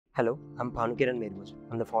Hello, I'm Bhanu Kiran Mergoju.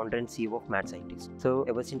 I'm the founder and CEO of Mad Scientist. So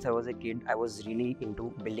ever since I was a kid, I was really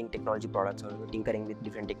into building technology products or tinkering with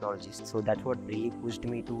different technologies. So that's what really pushed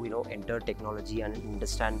me to enter technology and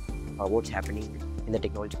understand what's happening in the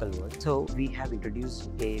technological world. So we have introduced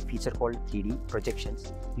a feature called 3D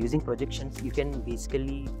projections. Using projections, you can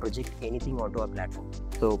basically project anything onto a platform.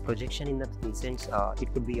 So projection in the sense,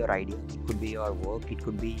 it could be your idea, it could be your work, it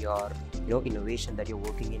could be your innovation that you're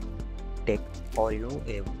working in tech, or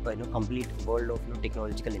a complete world of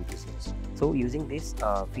technological enthusiasts. So using this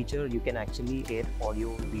feature, you can actually air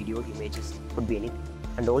audio, video, images, could be anything.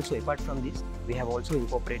 And also apart from this, we have also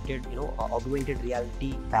incorporated augmented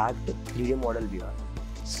reality backed 3D model VR.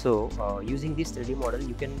 So using this 3D model,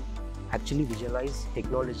 you can actually visualize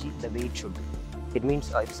technology the way it should be. It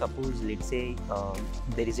means if suppose, let's say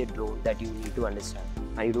there is a drone that you need to understand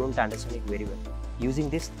and you don't understand it very well.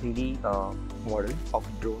 Using this 3D model of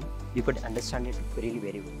drone, you could understand it really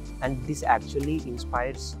very well. And this actually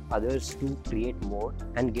inspires others to create more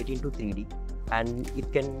and get into 3D. And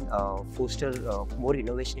it can foster more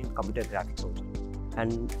innovation in computer graphics also.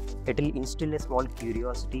 And it will instill a small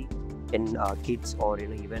curiosity in kids or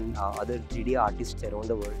even other 3D artists around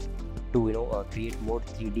the world to create more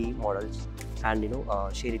 3D models and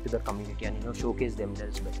share it to the community and showcase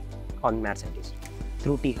themselves better on Mad Scientist.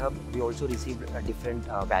 Through THub, we also received a different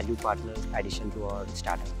value partners addition to our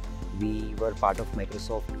startup. We were part of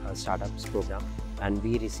Microsoft Startups program, and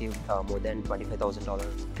we received more than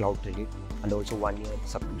 $25,000 cloud credit and also 1 year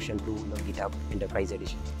subscription to GitHub Enterprise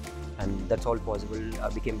Edition. And that's all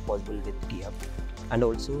became possible with THub. And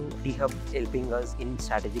also THub helping us in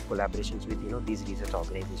strategic collaborations with these research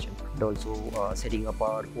organizations, and also setting up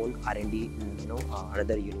our own R&D in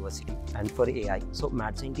another university. And for AI, so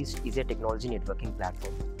Mad Scientist is a technology networking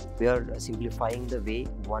platform. We are simplifying the way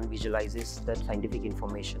one visualizes the scientific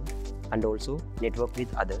information and also network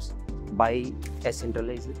with others by a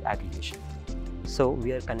centralized aggregation. So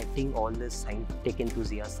we are connecting all the tech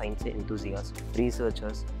enthusiasts, science enthusiasts,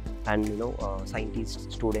 researchers, and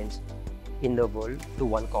scientists, students in the world to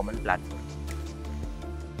one common platform.